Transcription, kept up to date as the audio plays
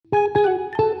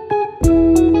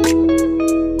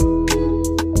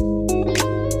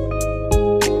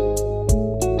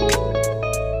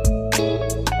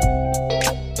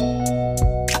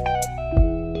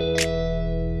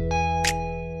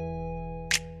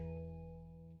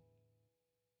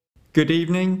Good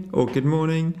evening, or good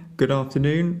morning, good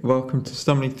afternoon. Welcome to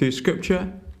Stumbling Through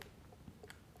Scripture.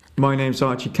 My name's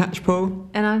Archie Catchpole.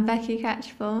 And I'm Becky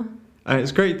Catchpole.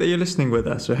 It's great that you're listening with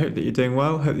us. I hope that you're doing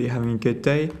well. Hope that you're having a good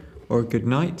day or a good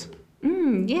night.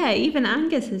 Yeah, even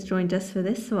Angus has joined us for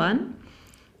this one.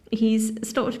 He's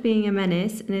stopped being a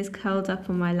menace and is curled up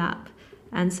on my lap.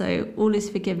 And so all is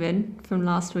forgiven from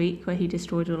last week where he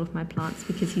destroyed all of my plants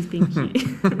because he's being cute.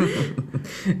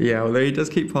 Yeah, although he does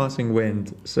keep passing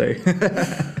wind, so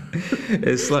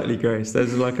it's slightly gross.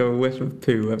 There's like a whiff of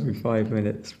poo every 5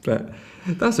 minutes, but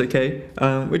that's okay.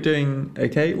 We're doing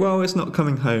okay. Well, it's not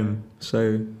coming home,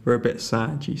 so we're a bit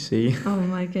sad, you see. Oh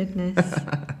my goodness.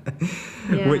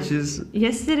 Yeah. Which is...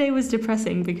 Yesterday was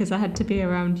depressing because I had to be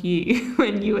around you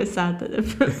when you were sad that the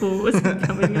football wasn't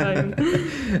coming home.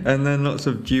 And then lots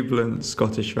of jubilant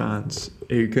Scottish fans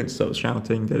who couldn't stop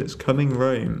shouting that it's coming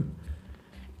Rome.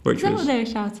 Is that what they were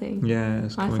shouting? Yeah,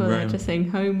 it's I coming thought Rome. they were just saying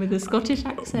home with a Scottish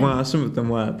accent. Well, some of them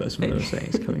were, but some of them were saying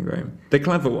it's coming Rome. The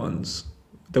clever ones,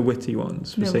 the witty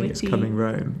ones, were saying it's coming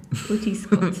Rome. Witty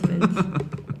Scotsman.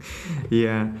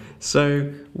 Yeah,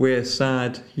 so we're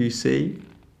sad, you see,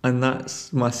 and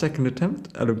that's my second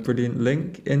attempt at a brilliant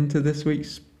link into this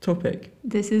week's topic.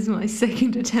 This is my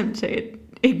second attempt at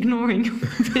ignoring your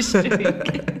rubbish joke.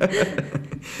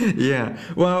 Yeah,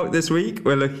 well, this week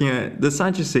we're looking at the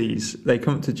Sadducees. They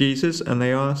come to Jesus and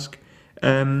they ask,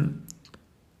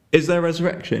 is there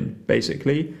resurrection,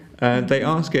 basically? They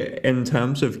ask it in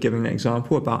terms of giving an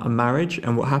example about a marriage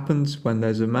and what happens when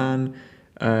there's a man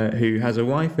who has a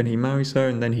wife and he marries her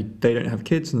and then they don't have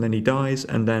kids and then he dies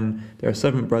and then there are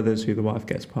 7 brothers who the wife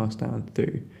gets passed down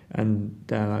through. And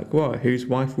they're like, what, whose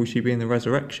wife will she be in the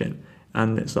resurrection?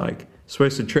 And it's like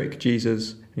supposed to trick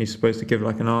Jesus and he's supposed to give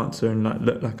like an answer and like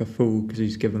look like a fool because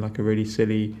he's given like a really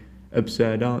silly,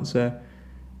 absurd answer.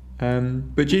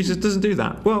 But Jesus doesn't do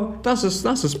that. Well, that's a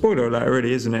spoiler alert,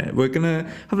 really, isn't it? We're going to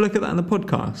have a look at that in the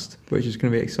podcast, which is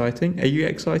going to be exciting. Are you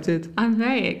excited? I'm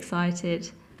very excited.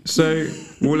 So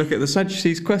we'll look at the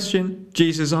Sadducees' question,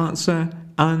 Jesus' answer,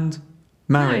 and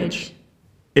marriage.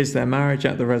 Is there marriage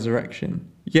at the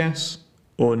resurrection? Yes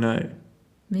or no?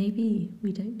 Maybe.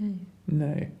 We don't know.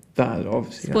 No. That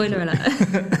obviously... Spoiler alert.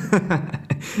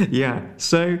 Yeah.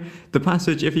 So the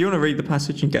passage, if you want to read the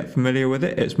passage and get familiar with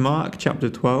it, it's Mark chapter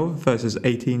 12, verses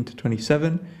 18 to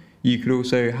 27. You could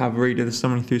also have a read of the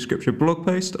Stumbling Through Scripture blog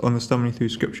post on the Stumbling Through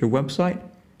Scripture website,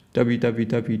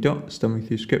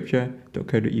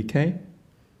 www.stumblingthroughscripture.co.uk.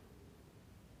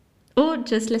 Or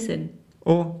just listen.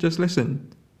 Or just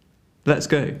listen. Let's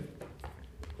go.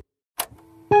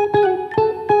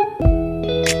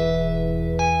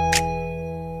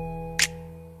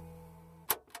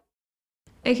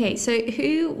 Okay, so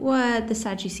who were the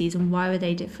Sadducees and why were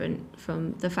they different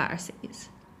from the Pharisees?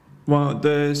 Well,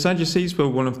 the Sadducees were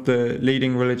one of the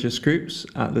leading religious groups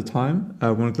at the time,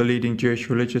 one of the leading Jewish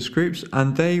religious groups,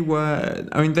 and they were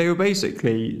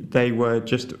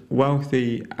just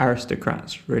wealthy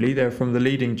aristocrats, really. They were from the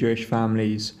leading Jewish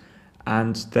families,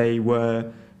 and they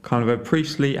were kind of a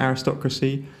priestly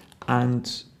aristocracy,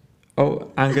 and...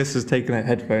 Oh, Angus has taken a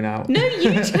headphone out. No,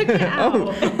 you took it out. Oh,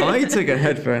 I took a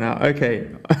headphone out. Okay,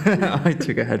 I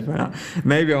took a headphone out.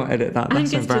 Maybe I'll edit that.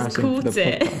 That's embarrassing for the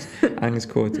podcast. Angus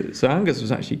caught it. So Angus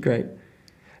was actually great.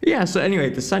 Yeah. So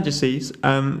anyway, the Sadducees,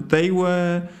 they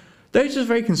were just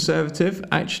very conservative.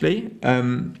 Actually,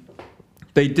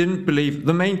 they didn't believe.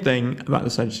 The main thing about the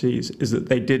Sadducees is that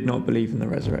they did not believe in the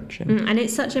resurrection. And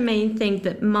it's such a main thing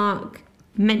that Mark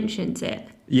mentions it.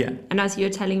 Yeah. And as you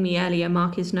were telling me earlier,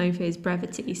 Mark is known for his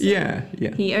brevity. So yeah.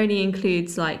 he only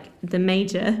includes like the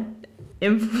major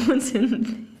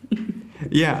important.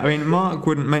 Yeah, I mean, Mark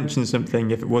wouldn't mention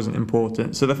something if it wasn't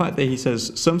important. So the fact that he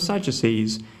says some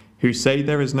Sadducees who say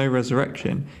there is no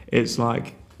resurrection, it's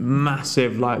like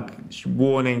massive, like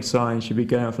warning sign should be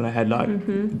going off in our head. Like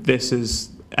this is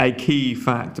a key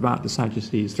fact about the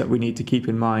Sadducees that we need to keep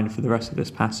in mind for the rest of this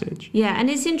passage. Yeah, and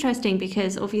it's interesting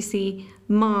because obviously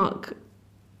Mark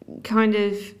kind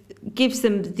of gives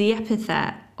them the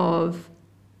epithet of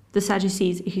the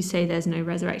Sadducees who say there's no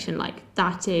resurrection. Like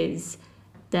that is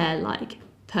their like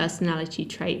personality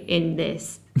trait in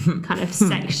this kind of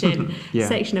section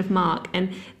of Mark,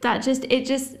 and that just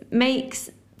makes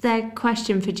their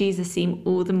question for Jesus seem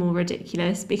all the more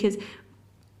ridiculous because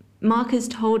Mark has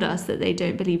told us that they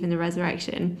don't believe in the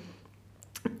resurrection.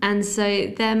 And so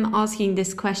them asking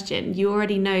this question, you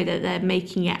already know that they're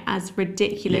making it as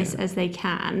ridiculous as they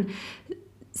can,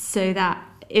 so that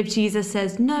if Jesus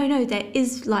says, no, there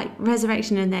is like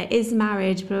resurrection and there is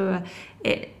marriage, blah, blah,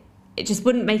 blah, it just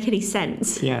wouldn't make any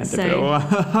sense. Yeah, so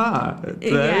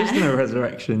there is no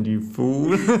resurrection, you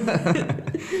fool.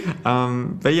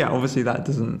 But yeah, obviously that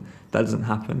doesn't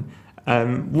happen.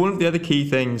 One of the other key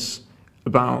things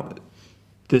about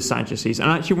the Sadducees,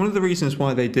 and actually one of the reasons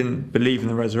why they didn't believe in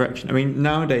the resurrection. I mean,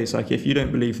 nowadays, like if you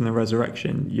don't believe in the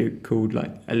resurrection, you're called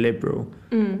like a liberal.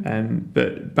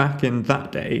 But back in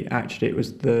that day, actually, it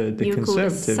was the you were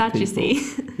conservative called a Sadducee.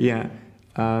 people. Yeah.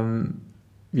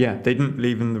 Yeah, they didn't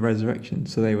believe in the resurrection,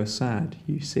 so they were sad,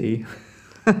 you see.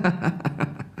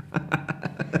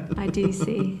 I do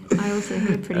see. I also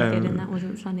heard pretty good, and that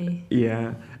wasn't funny.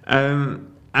 Yeah.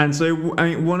 And so, I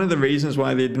mean, one of the reasons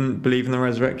why they didn't believe in the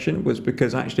resurrection was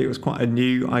because actually it was quite a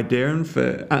new idea, and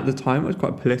at the time it was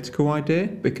quite a political idea,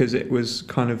 because it was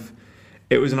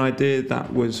an idea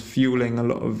that was fueling a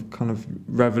lot of kind of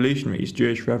revolutionaries,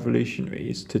 Jewish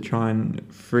revolutionaries, to try and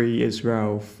free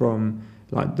Israel from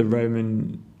like the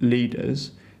Roman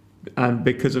leaders. And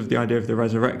because of the idea of the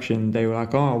resurrection, they were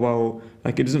like, oh, well,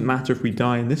 like it doesn't matter if we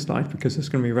die in this life because there's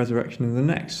going to be resurrection in the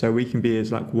next. So we can be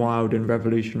as like wild and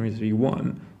revolutionary as we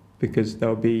want because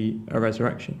there'll be a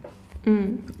resurrection.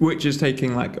 Which is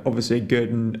taking like obviously a good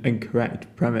and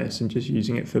correct premise and just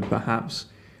using it for perhaps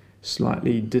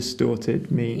slightly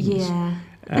distorted means. Yeah.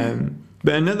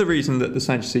 But another reason that the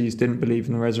Sadducees didn't believe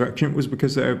in the resurrection was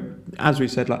because they're, as we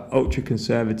said, like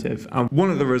ultra-conservative. And one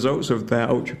of the results of their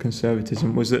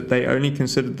ultra-conservatism was that they only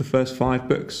considered the first 5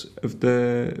 books of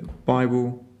the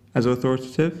Bible as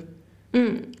authoritative.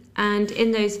 And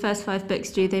in those first 5 books,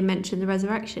 do they mention the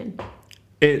resurrection?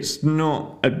 It's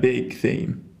not a big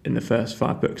theme in the first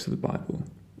 5 books of the Bible.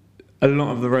 A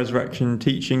lot of the resurrection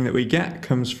teaching that we get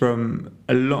comes from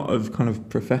a lot of kind of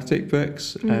prophetic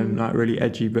books, like really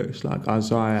edgy books like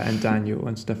Isaiah and Daniel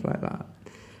and stuff like that.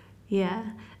 Yeah.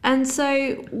 And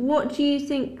so what do you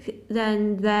think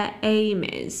then their aim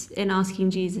is in asking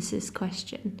Jesus this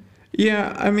question?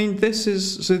 Yeah, I mean, this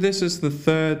is the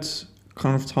third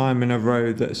kind of time in a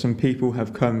row that some people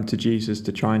have come to Jesus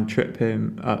to try and trip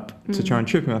him up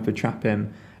and trap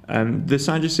him. The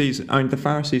Sadducees, the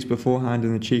Pharisees beforehand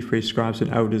and the chief priests, scribes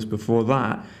and elders before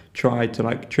that tried to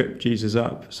like trip Jesus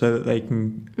up so that they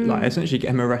can like essentially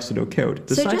get him arrested or killed.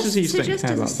 The Sadducees don't care about that.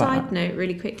 Just as a side note,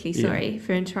 really quickly, sorry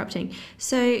for interrupting.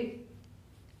 So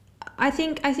I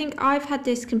think I've had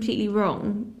this completely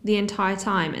wrong the entire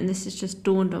time, and this has just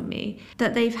dawned on me,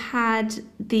 that they've had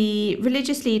the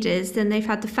religious leaders, then they've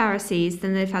had the Pharisees,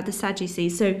 then they've had the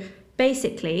Sadducees. So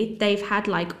basically they've had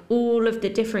like all of the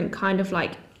different kind of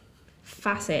like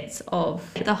facets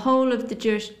of the whole of the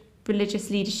Jewish religious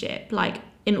leadership, like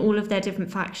in all of their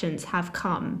different factions, have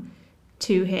come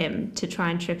to him to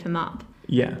try and trip him up.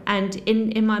 Yeah. And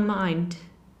in my mind,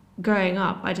 growing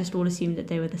up, I just all assumed that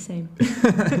they were the same.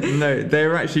 No, they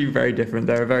were actually very different.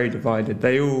 They were very divided.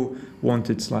 They all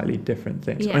wanted slightly different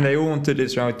things. Yeah. And they all wanted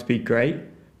Israel to be great,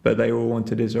 but they all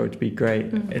wanted Israel to be great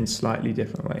in slightly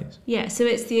different ways. Yeah, so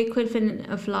it's the equivalent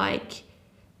of like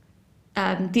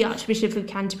the Archbishop of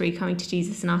Canterbury coming to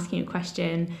Jesus and asking a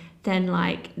question, then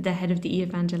like the head of the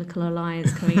Evangelical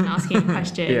Alliance coming and asking a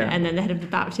question, and then the head of the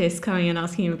Baptists coming and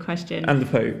asking him a question. And the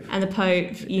Pope. And the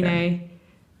Pope, you know.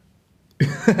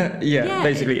 Yeah,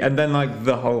 basically. And then like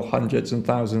the whole hundreds and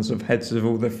thousands of heads of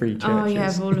all the free churches. Oh yeah,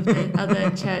 of all of the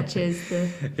other churches.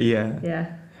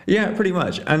 Yeah, pretty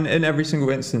much. And in every single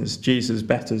instance, Jesus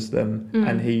betters them,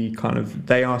 and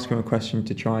they ask him a question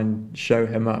to try and show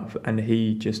him up, and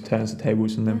he just turns the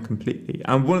tables on them completely.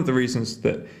 And one of the reasons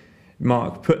that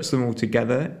Mark puts them all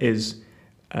together is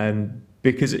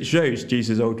because it shows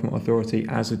Jesus' ultimate authority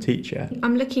as a teacher.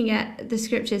 I'm looking at the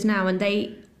scriptures now, and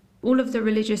all of the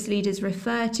religious leaders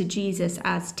refer to Jesus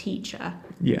as teacher.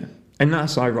 Yeah, and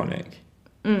that's ironic.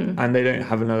 And they don't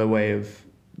have another way of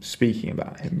speaking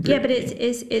about him. Really. Yeah, but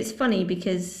it's funny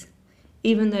because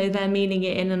even though they're meaning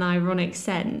it in an ironic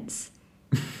sense,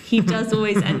 he does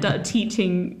always end up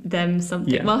teaching them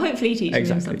something. Yeah. Well, hopefully teaching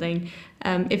them something,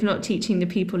 if not teaching the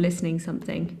people listening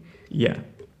something. Yeah,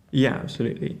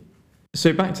 absolutely.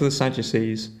 So back to the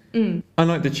Sadducees.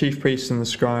 Unlike the chief priests and the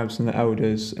scribes and the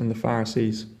elders and the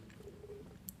Pharisees,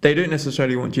 they don't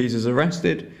necessarily want Jesus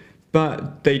arrested,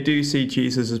 but they do see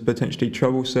Jesus as potentially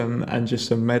troublesome and just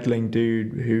some meddling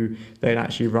dude who they'd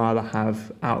actually rather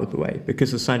have out of the way,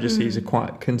 because the Sadducees are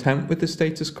quite content with the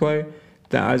status quo.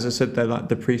 That, as I said, they're like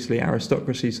the priestly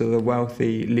aristocracy, so the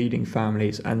wealthy leading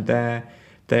families, and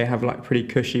they have like pretty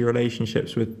cushy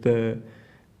relationships with the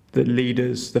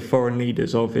leaders, the foreign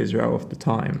leaders of Israel of the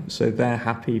time. So they're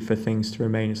happy for things to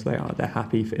remain as they are. They're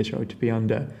happy for Israel to be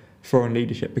under foreign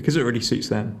leadership because it really suits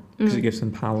them, because it gives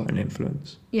them power and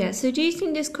influence. Yeah, so do you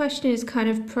think this question is kind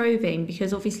of probing?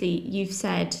 Because obviously you've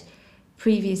said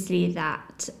previously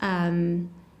that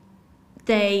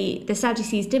the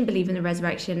Sadducees didn't believe in the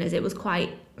resurrection, as it was quite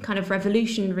kind of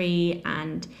revolutionary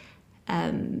and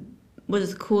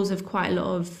was the cause of quite a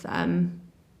lot of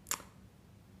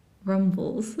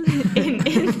rumbles in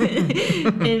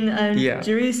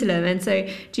Jerusalem. And so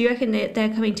do you reckon that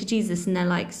they're coming to Jesus and they're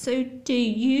like, so do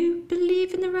you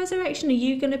believe in the resurrection? Are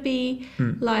you going to be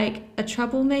like a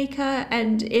troublemaker?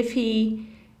 And if he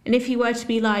were to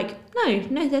be like, no,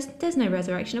 there's no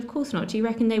resurrection, of course not, do you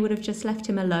reckon they would have just left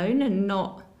him alone and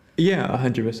not? Yeah,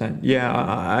 100%. Yeah,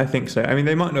 I think so. I mean,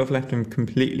 they might not have left him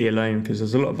completely alone, because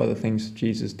there's a lot of other things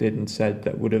Jesus did and said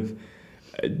that would have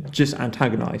just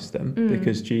antagonized them,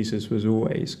 because Jesus was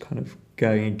always kind of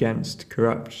going against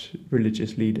corrupt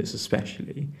religious leaders,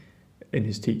 especially in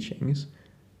his teachings.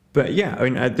 But yeah, I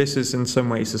mean, this is in some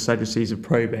ways the Sadducees are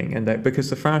probing, and that because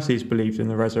the Pharisees believed in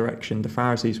the resurrection, the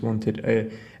Pharisees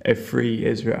wanted a free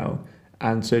Israel.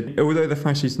 And so, although the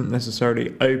Pharisees didn't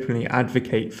necessarily openly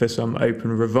advocate for some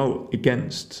open revolt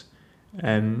against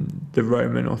the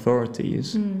Roman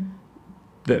authorities,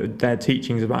 their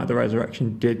teachings about the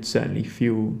resurrection did certainly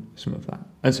fuel some of that.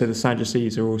 And so the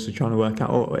Sadducees are also trying to work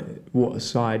out what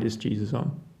side is Jesus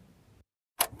on.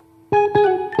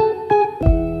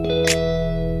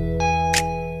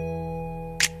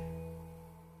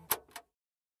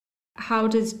 How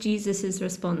does Jesus'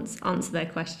 response answer their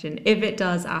question, if it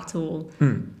does at all?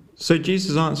 So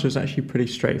Jesus' answer is actually pretty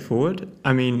straightforward.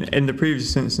 I mean, in the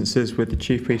previous instances with the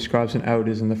chief priests, scribes and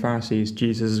elders and the Pharisees,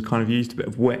 Jesus has kind of used a bit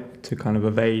of wit to kind of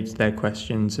evade their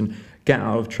questions and get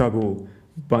out of trouble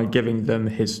by giving them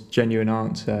his genuine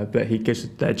answer, but he gives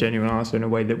their genuine answer in a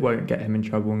way that won't get him in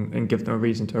trouble and give them a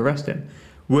reason to arrest him.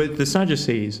 With the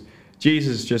Sadducees,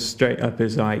 Jesus just straight up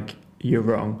is like, you're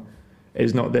wrong.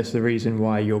 Is not this the reason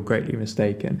why you're greatly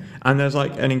mistaken? And there's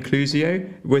like an inclusio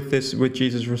with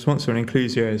Jesus' response. So an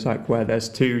inclusio is like where there's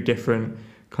two different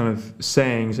kind of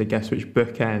sayings, I guess, which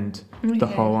bookend the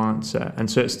whole answer. And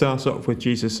so it starts off with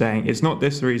Jesus saying, it's not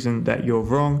this the reason that you're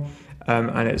wrong,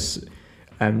 and it's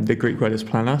the Greek word is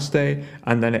planaste,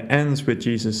 and then it ends with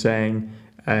Jesus saying,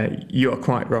 you are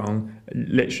quite wrong,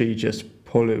 literally just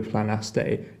Polu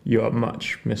planaste, you are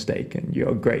much mistaken. You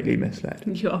are greatly misled.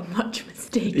 You are much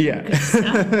mistaken. Yeah.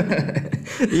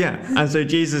 Yeah. And so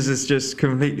Jesus is just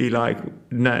completely like,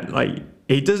 no, like,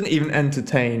 he doesn't even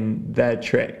entertain their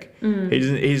trick.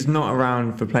 He's not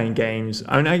around for playing games.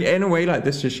 I mean, in a way, like,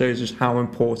 this just shows us how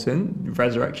important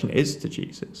resurrection is to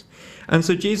Jesus. And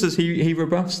so Jesus, he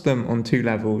rebuffs them on two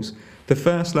levels. The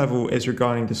first level is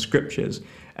regarding the scriptures.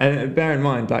 And bear in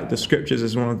mind, like, the scriptures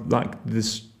is one of, like,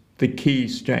 the key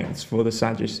strengths for the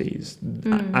Sadducees,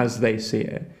 as they see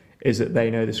it, is that they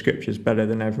know the scriptures better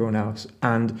than everyone else.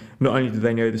 And not only do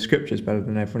they know the scriptures better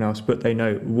than everyone else, but they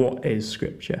know what is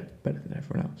scripture better than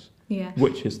everyone else. Yeah.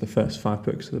 Which is the first 5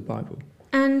 books of the Bible.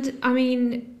 And, I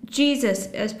mean, Jesus,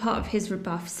 as part of his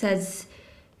rebuff, says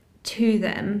to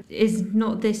them, is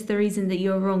not this the reason that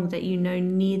you're wrong, that you know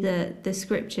neither the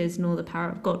scriptures nor the power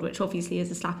of God, which obviously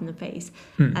is a slap in the face,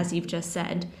 as you've just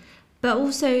said. But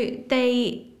also,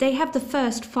 they have the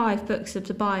first 5 books of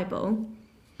the Bible.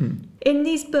 In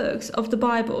these books of the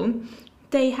Bible,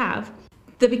 they have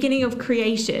the beginning of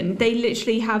creation. They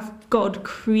literally have God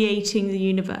creating the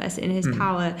universe in his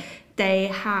power. They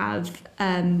have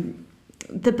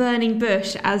the burning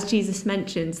bush, as Jesus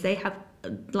mentions. They have,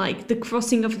 like, the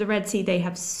crossing of the Red Sea. They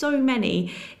have so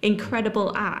many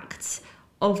incredible acts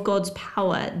of God's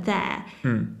power there.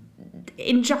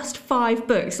 In just 5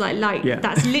 books,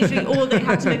 that's literally all they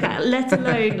have to look at, let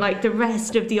alone like the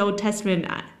rest of the Old Testament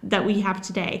that we have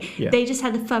today. They just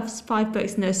had the first 5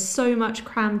 books, and there's so much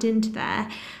crammed into there.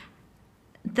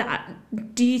 That,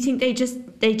 do you think they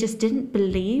just didn't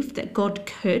believe that God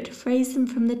could raise them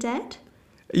from the dead?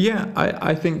 Yeah,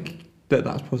 I think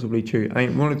that's possibly true. I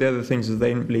mean, one of the other things is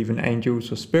they didn't believe in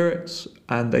angels or spirits,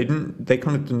 and they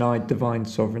kind of denied divine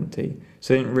sovereignty.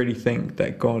 So they didn't really think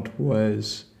that God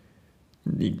was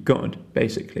God,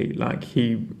 basically. Like,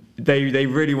 they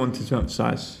really wanted to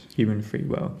emphasize human free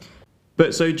will.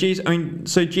 But so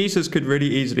Jesus could really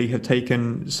easily have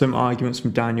taken some arguments from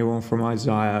Daniel or from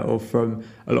Isaiah or from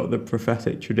a lot of the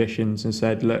prophetic traditions and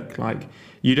said, look, like,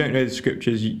 you don't know the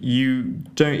scriptures, you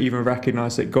don't even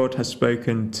recognize that God has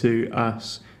spoken to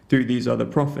us through these other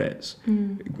prophets.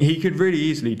 He could really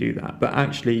easily do that, but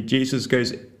actually Jesus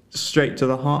goes straight to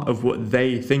the heart of what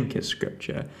they think is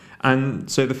scripture. And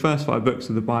so the first 5 books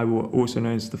of the Bible are also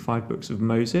known as the 5 books of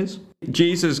Moses.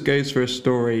 Jesus goes for a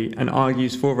story and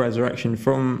argues for resurrection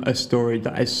from a story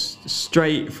that is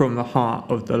straight from the heart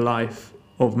of the life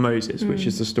of Moses, which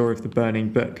is the story of the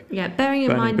burning book. Yeah, bearing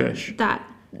in mind bush. that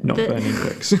Not burning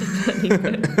books.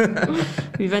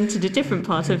 We've entered a different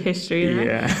part of history there.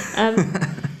 Yeah.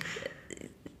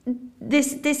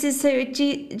 This is so.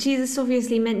 Jesus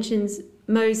obviously mentions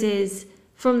Moses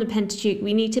from the Pentateuch.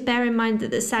 We need to bear in mind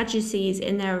that the Sadducees,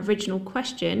 in their original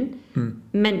question,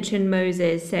 mention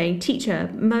Moses, saying, "Teacher,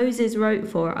 Moses wrote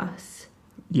for us."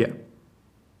 Yeah.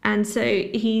 And so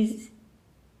he's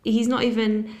not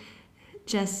even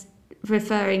just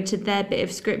referring to their bit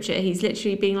of scripture. He's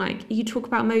literally being like, "You talk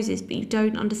about Moses, but you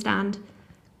don't understand."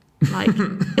 Like,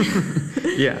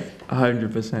 yeah,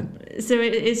 100%. So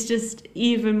it's just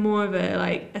even more of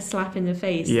a slap in the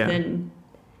face than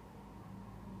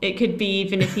it could be,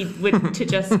 even if he would to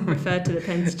just refer to the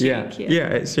Pentateuch. Yeah,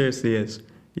 it seriously is.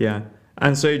 Yeah.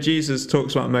 And so Jesus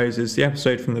talks about Moses, the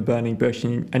episode from the burning bush,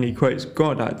 and he quotes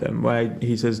God at them, where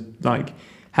he says, like,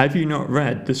 "Have you not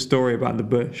read the story about the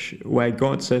bush, where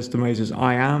God says to Moses,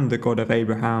 'I am the God of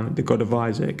Abraham, the God of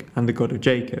Isaac, and the God of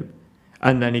Jacob'?"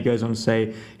 And then he goes on to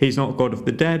say, "He's not God of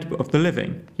the dead, but of the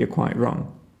living. You're quite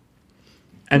wrong."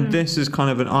 And this is kind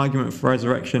of an argument for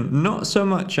resurrection, not so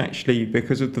much actually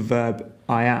because of the verb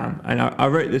 "I am." And I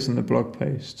wrote this in the blog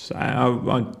post, so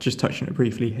I'll just touch on it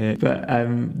briefly here. But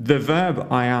the verb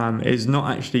 "I am" is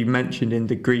not actually mentioned in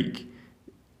the Greek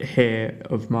here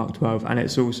of Mark 12, and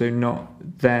it's also not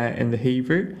there in the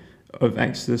Hebrew of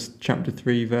Exodus chapter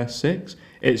 3, verse 6.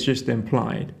 It's just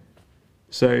implied.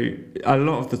 So a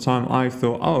lot of the time I've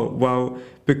thought, oh, well,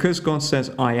 because God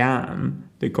says I am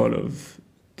the God of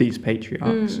these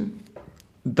patriarchs,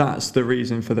 that's the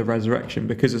reason for the resurrection,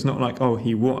 because it's not like, oh,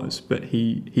 he was, but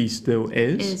he still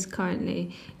is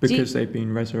currently. Because they've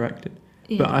been resurrected.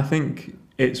 Yeah. But I think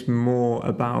it's more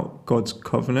about God's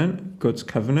covenant,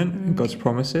 and God's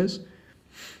promises.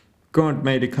 God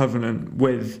made a covenant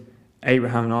with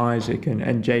Abraham and Isaac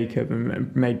and Jacob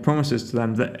and made promises to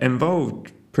them that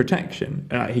involved protection.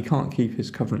 He can't keep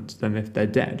his covenant to them if they're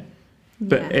dead.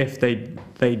 But if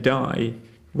they die,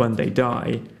 when they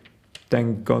die,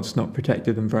 then God's not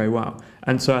protected them very well.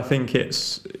 And so I think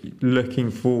it's looking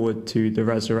forward to the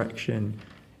resurrection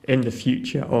in the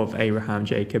future of Abraham,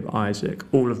 Jacob, Isaac,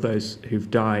 all of those who've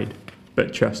died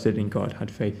but trusted in God, had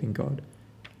faith in God.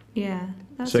 Yeah,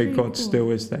 that's so really God cool.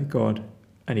 still is their God,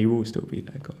 and he will still be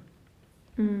their God.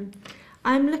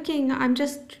 I'm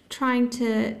just trying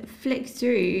to flick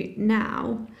through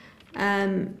now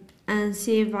and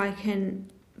see if I can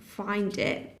find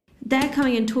it. They're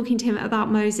coming and talking to him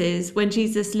about Moses when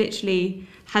Jesus literally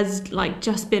has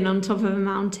just been on top of a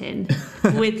mountain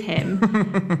with him.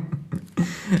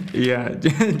 Yeah. Do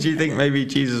you think maybe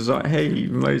Jesus was like, "Hey,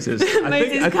 Moses,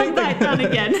 come back down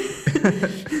again"?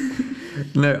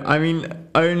 No, I mean,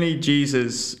 only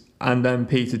Jesus and then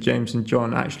Peter, James and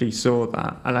John actually saw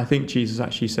that. And I think Jesus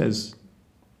actually says,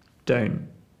 don't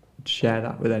share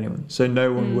that with anyone. So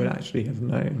no one would actually have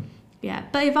known. Yeah,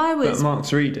 but if I was... But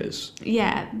Mark's readers.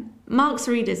 Yeah, Mark's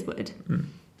readers would.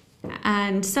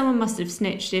 And someone must have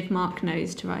snitched if Mark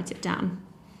knows to write it down.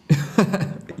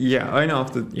 Yeah, I know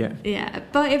after... Yeah. Yeah,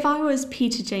 but if I was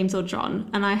Peter, James or John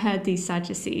and I heard these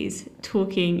Sadducees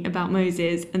talking about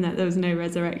Moses and that there was no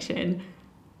resurrection,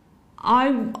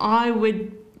 I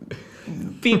would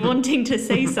be wanting to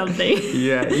say something.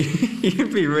 Yeah,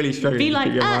 you'd be really struggling be to like,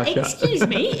 keep your mouth shut. Excuse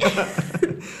me,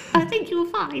 I think you're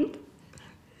fine.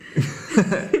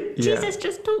 Jesus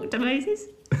just talked to Moses.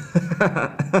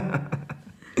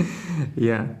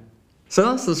 Yeah. So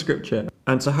that's the scripture.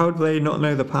 And so how do they not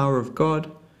know the power of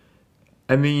God?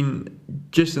 I mean,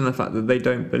 just in the fact that they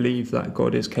don't believe that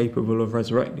God is capable of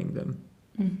resurrecting them.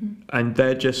 And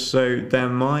they're just their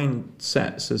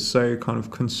mindsets are so kind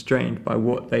of constrained by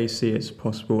what they see as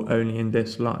possible only in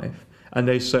this life. And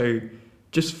I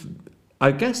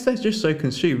guess they're just so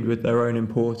consumed with their own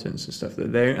importance and stuff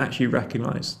that they don't actually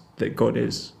recognise that God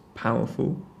is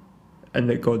powerful and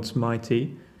that God's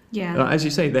mighty. Yeah. As you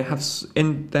say, they have,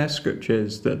 in their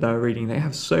scriptures that they're reading, they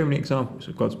have so many examples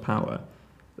of God's power.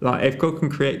 Like, if God can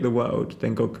create the world,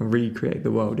 then God can recreate the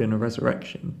world in a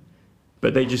resurrection.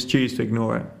 But they just choose to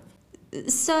ignore it.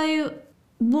 So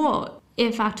what,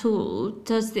 if at all,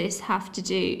 does this have to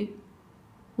do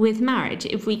with marriage,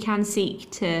 if we can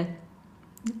seek to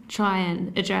try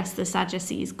and address the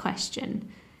Sadducees' question,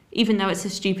 even though it's a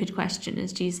stupid question,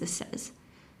 as Jesus says?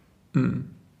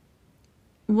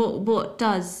 What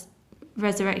does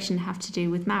resurrection have to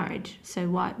do with marriage? So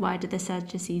why did the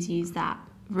Sadducees use that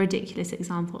ridiculous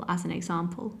example as an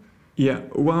example? Yeah,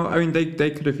 well, I mean, they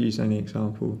could have used any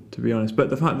example, to be honest. But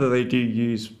the fact that they do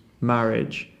use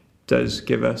marriage does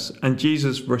give us, and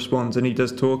Jesus responds, and he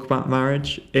does talk about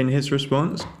marriage in his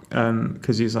response,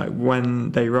 because he's like,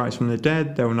 when they rise from the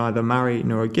dead, they will neither marry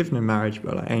nor are given in marriage,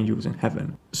 but like angels in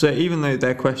heaven. So even though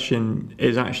their question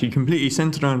is actually completely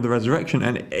centered around the resurrection,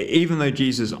 and even though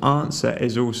Jesus' answer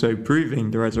is also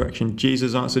proving the resurrection,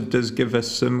 Jesus' answer does give us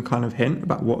some kind of hint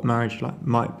about what marriage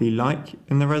might be like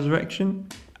in the resurrection.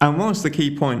 And whilst the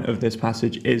key point of this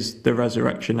passage is the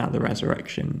resurrection at the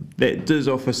resurrection, it does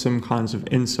offer some kinds of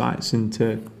insights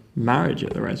into marriage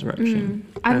at the resurrection.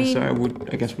 So I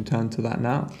guess we'll turn to that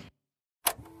now.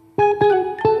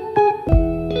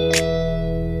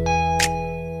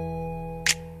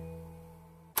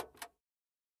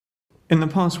 In the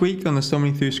past week on the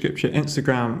Stumbling Through Scripture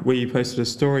Instagram, we posted a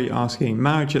story asking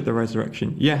marriage at the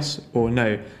resurrection, yes or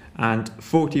no? And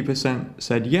 40%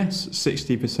 said yes,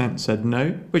 60% said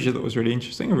no, which I thought was really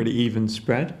interesting, a really even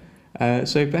spread.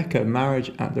 So Becca,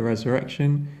 marriage at the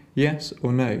resurrection, yes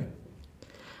or no?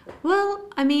 Well,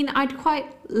 I mean, I'd quite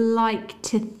like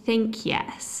to think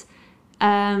yes,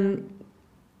 but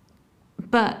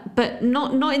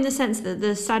not in the sense that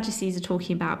the Sadducees are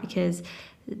talking about, because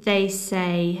they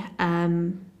say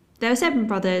there were 7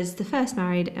 brothers. The first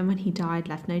married, and when he died,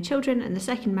 left no children, and the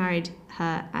second married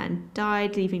her and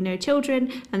died, leaving no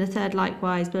children, and the third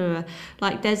likewise. Blah, blah, blah.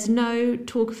 Like, there's no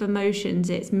talk of emotions.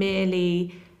 It's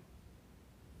merely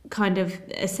kind of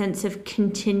a sense of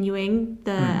continuing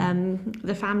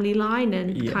the family line,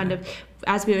 and kind of,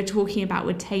 as we were talking about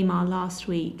with Tamar last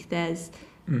week, there's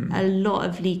a lot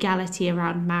of legality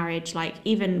around marriage. Like,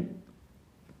 even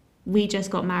we just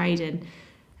got married, and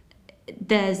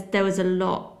there was a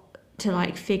lot to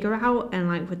like figure out, and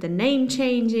like with the name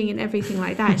changing and everything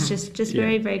like that, it's just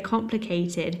very, very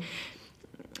complicated.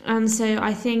 And so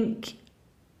I think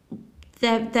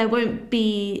there won't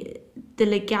be the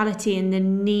legality and the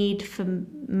need for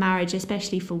marriage,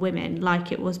 especially for women,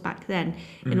 like it was back then,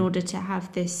 in order to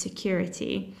have this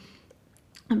security.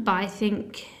 But I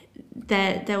think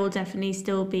there will definitely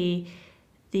still be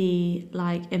the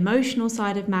like emotional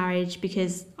side of marriage,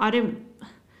 because I don't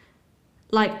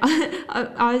like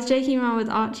I was joking around with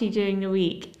Archie during the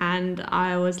week, and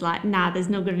I was like, nah, there's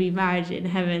not going to be marriage in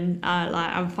heaven.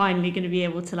 Like, I'm finally going to be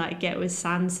able to like get with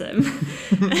Sansom.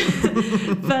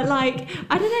 But like,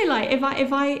 I don't know, like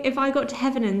if I got to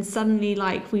heaven and suddenly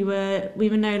like we were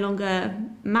no longer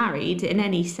married in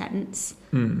any sense,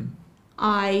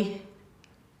 I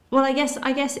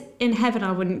guess in heaven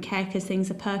I wouldn't care because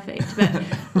things are perfect. But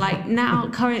like now,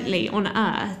 currently on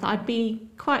earth, I'd be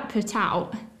quite put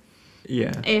out.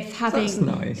 Yeah. If having... That's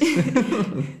nice.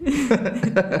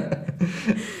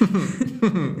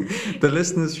 The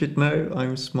listeners should know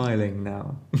I'm smiling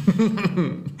now.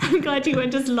 I'm glad you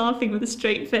weren't just laughing with a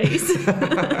straight face. So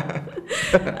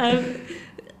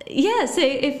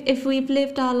if we've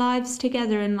lived our lives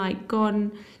together and like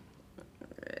gone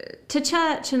to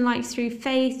church and like through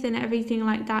faith and everything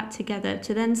like that together,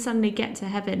 to then suddenly get to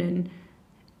heaven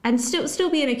and still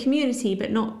be in a community,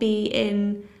 but not be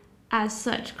in as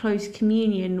such close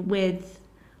communion with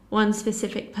one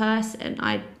specific person,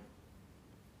 I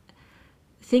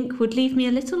think would leave me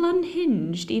a little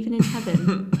unhinged, even in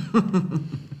heaven.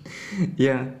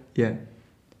 Yeah,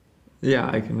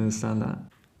 I can understand that.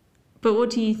 But what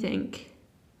do you think?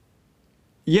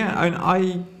 Yeah, and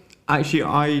I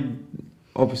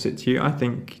opposite to you, I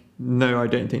think, no, I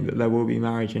don't think that there will be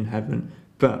marriage in heaven,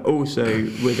 but also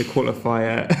with a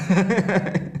qualifier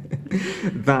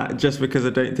that just because I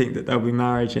don't think that there'll be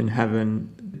marriage in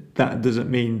heaven, that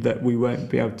doesn't mean that we won't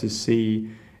be able to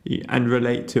see and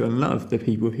relate to and love the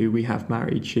people who we have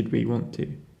married, should we want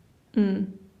to.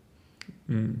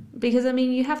 Because, I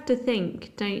mean, you have to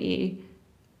think, don't you?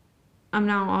 I'm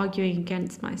now arguing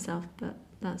against myself, but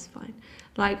that's fine.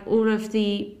 Like, all of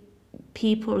the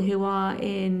people who are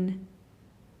in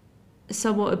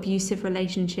somewhat abusive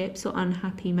relationships or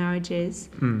unhappy marriages,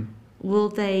 will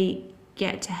they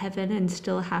get to heaven and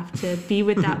still have to be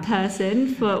with that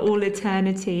person for all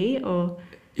eternity? Or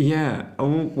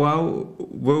well,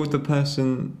 will the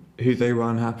person who they were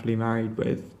unhappily married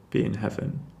with be in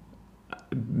heaven?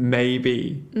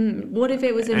 Maybe. What if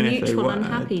it was a mutual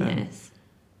unhappiness?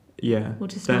 Or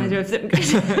just neither of them go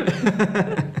to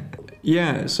heaven?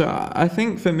 Yeah, so I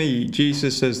think for me,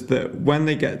 Jesus says that when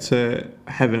they get to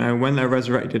heaven and when they're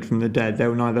resurrected from the dead, they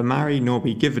will neither marry nor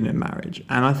be given in marriage.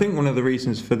 And I think one of the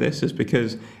reasons for this is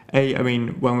because,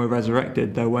 when we're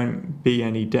resurrected, there won't be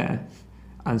any death.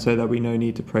 And so there'll be no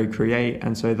need to procreate.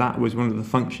 And so that was one of the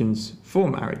functions for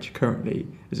marriage currently,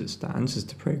 as it stands, is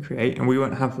to procreate. And we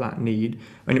won't have that need.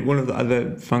 One of the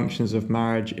other functions of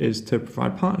marriage is to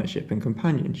provide partnership and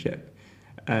companionship.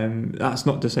 That's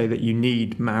not to say that you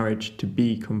need marriage to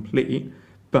be complete,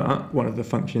 But one of the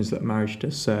functions that marriage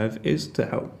does serve is to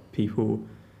help people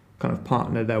kind of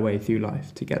partner their way through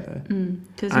life together.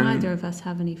 Because neither of us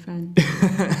have any friends.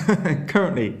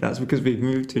 Currently, that's because we've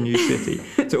moved to a new city.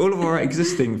 To all of our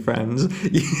existing friends,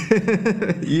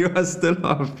 you are still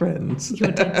our friends.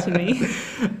 You're dead to me.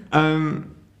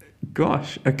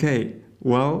 Gosh, okay,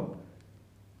 well,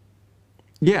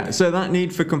 yeah, so that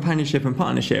need for companionship and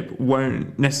partnership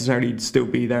won't necessarily still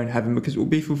be there in heaven, because it will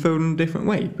be fulfilled in a different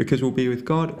way, because we'll be with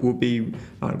God, we'll be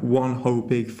like one whole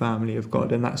big family of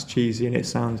God. And that's cheesy and it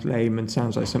sounds lame and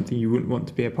sounds like something you wouldn't want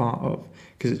to be a part of,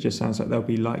 because it just sounds like there'll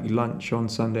be like lunch on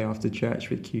Sunday after church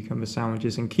with cucumber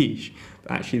sandwiches and quiche.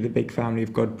 But actually the big family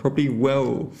of God probably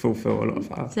will fulfill a lot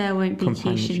of our There won't be quiche in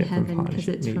companionship and heaven because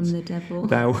partnership it's needs. from the devil.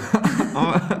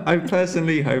 I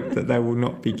personally hope that there will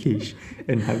not be quiche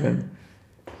in heaven.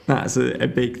 That's a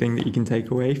big thing that you can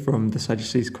take away from the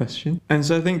Sadducees question. And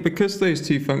so I think because those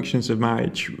two functions of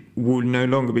marriage will no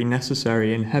longer be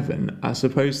necessary in heaven, I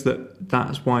suppose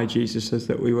that's why Jesus says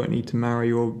that we won't need to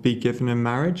marry or be given in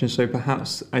marriage. And so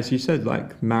perhaps, as you said,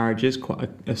 like marriage is quite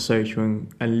a social and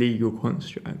a legal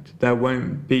construct. There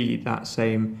won't be that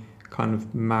same kind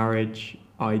of marriage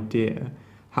idea.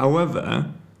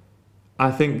 However,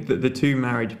 I think that the two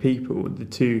married people, the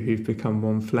two who've become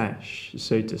one flesh,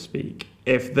 so to speak,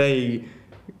 if they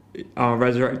are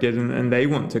resurrected and they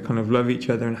want to kind of love each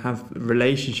other and have a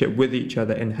relationship with each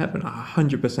other in heaven, I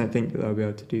 100% think that they'll be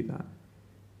able to do that.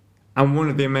 And one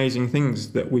of the amazing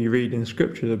things that we read in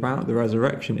scriptures about the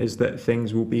resurrection is that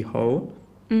things will be whole.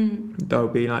 There'll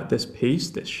be like this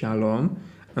peace, this shalom.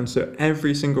 And so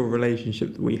every single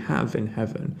relationship that we have in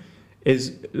heaven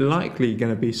is likely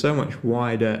going to be so much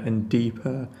wider and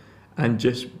deeper and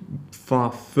just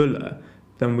far fuller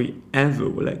than we ever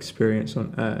will experience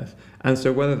on earth. And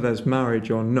so whether there's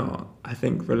marriage or not, I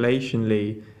think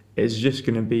relationally it's just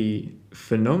going to be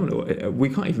phenomenal. We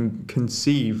can't even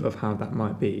conceive of how that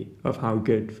might be, of how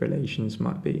good relations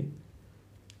might be.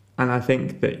 And I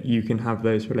think that you can have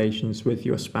those relations with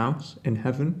your spouse in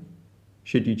heaven,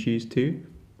 should you choose to.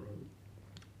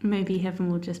 Maybe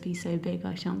heaven will just be so big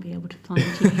I shan't be able to find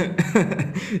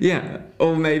you. Yeah,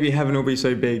 or maybe heaven will be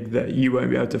so big that you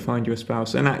won't be able to find your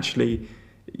spouse, and actually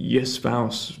your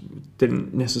spouse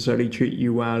didn't necessarily treat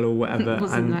you well or whatever.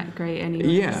 Wasn't that great anyway.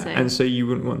 Yeah, so and so you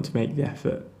wouldn't want to make the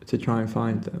effort to try and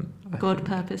find them. God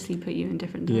purposely put you in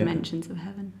different dimensions of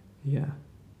heaven. Yeah.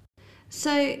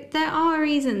 So there are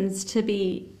reasons to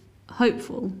be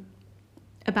hopeful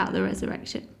about the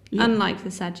resurrection, unlike the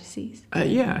Sadducees.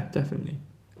 Yeah, definitely.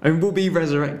 And we'll be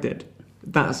resurrected.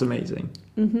 That's amazing.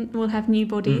 We'll have new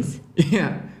bodies.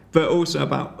 Yeah, but also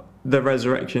about the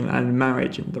resurrection and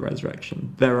marriage and the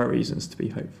resurrection, there are reasons to be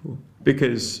hopeful,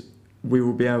 because we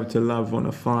will be able to love on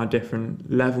a far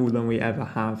different level than we ever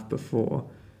have before.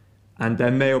 And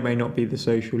there may or may not be the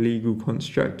social legal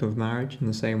construct of marriage in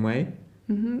the same way.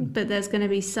 But there's going to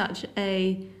be such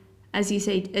a, as you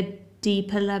say, a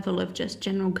deeper level of just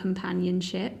general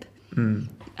companionship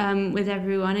with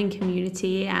everyone in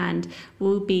community, and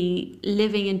we'll be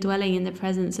living and dwelling in the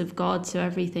presence of God, so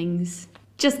everything's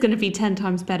just going to be 10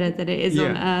 times better than it is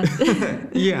on earth.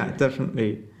 Yeah,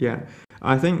 definitely. Yeah,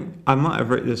 I think I might have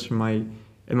written this in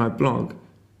my blog,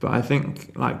 but I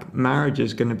think like marriage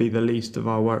is going to be the least of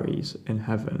our worries in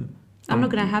heaven. I'm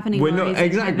not going to have any worries. And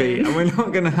we're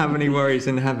not going to have any worries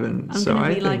in heaven. I'm going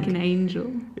to be like an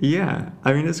angel. Yeah,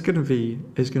 I mean it's going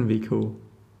to be cool.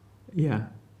 Yeah.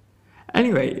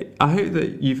 Anyway, I hope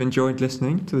that you've enjoyed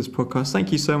listening to this podcast.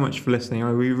 Thank you so much for listening.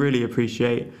 We really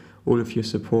appreciate all of your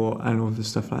support and all the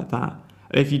stuff like that.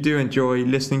 If you do enjoy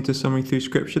listening to Summary Through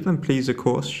Scripture, then please, of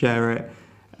course, share it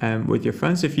with your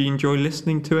friends. If you enjoy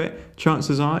listening to it,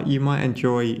 chances are you might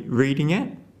enjoy reading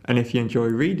it. And if you enjoy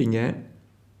reading it,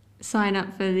 sign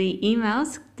up for the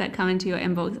emails that come into your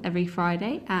inbox every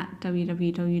Friday at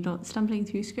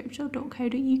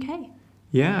www.stumblingthroughscripture.co.uk.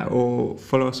 Yeah, or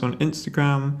follow us on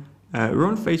Instagram. We're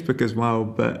on Facebook as well,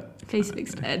 but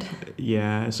Facebook's dead.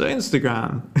 Yeah, so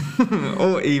Instagram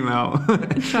or email.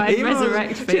 Try and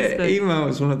resurrect Facebook. Email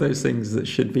is one of those things that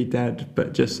should be dead,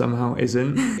 but just somehow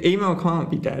isn't. Email can't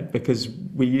be dead because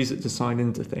we use it to sign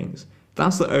into things.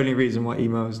 That's the only reason why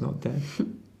email is not dead.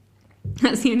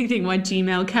 That's the only thing why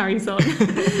Gmail carries on.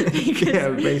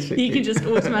 Yeah, basically. You can just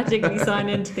automatically sign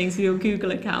into things with your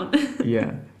Google account.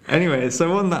 Yeah. Anyway,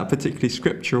 so on that particularly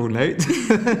scriptural note,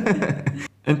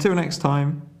 until next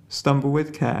time, stumble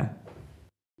with care.